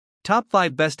Top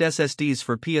 5 Best SSDs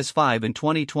for PS5 in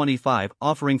 2025,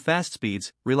 offering fast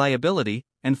speeds, reliability,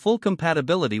 and full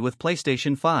compatibility with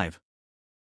PlayStation 5.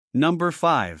 Number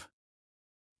 5.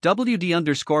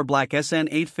 WD_Black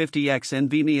SN850X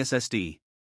NVMe SSD.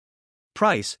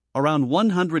 Price, around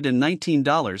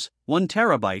 $119,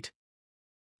 1TB.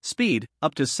 Speed,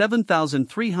 up to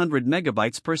 7,300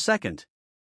 megabytes per second.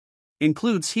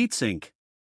 Includes Heatsink.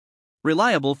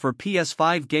 Reliable for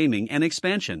PS5 gaming and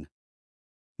expansion.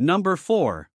 Number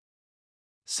 4.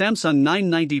 Samsung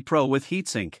 990 Pro with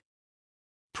Heatsink.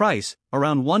 Price,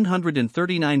 around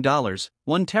 $139,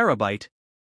 1TB.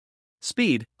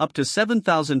 Speed, up to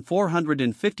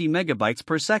 7,450 megabytes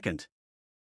per second.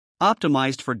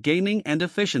 Optimized for gaming and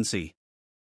efficiency.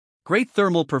 Great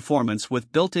thermal performance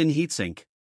with built-in heatsink.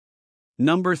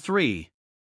 Number 3.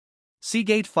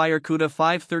 Seagate Firecuda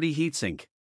 530 Heatsink.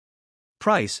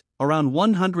 Price, around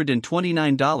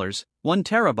 $129,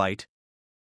 1TB.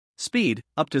 Speed,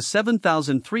 up to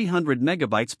 7,300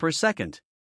 megabytes per second.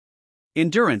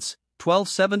 Endurance,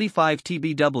 1275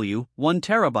 TBW,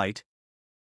 1TB.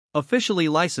 Officially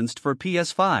licensed for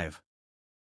PS5.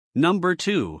 Number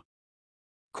 2.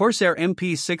 Corsair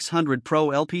MP600 Pro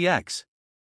LPX.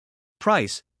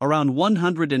 Price, around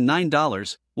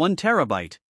 $109,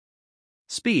 1TB.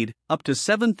 Speed, up to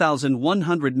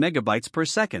 7,100 megabytes per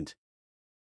second.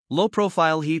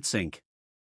 Low-profile heatsink.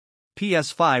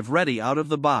 PS5 ready out of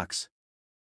the box.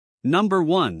 Number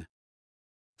 1.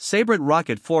 Sabrent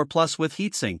Rocket 4 Plus with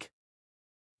Heatsink.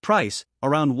 Price,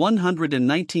 around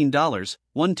 $119,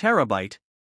 1TB.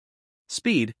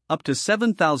 Speed, up to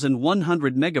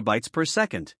 7,100 megabytes per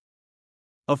second.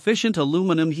 Efficient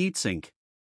aluminum heatsink.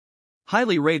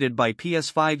 Highly rated by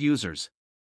PS5 users.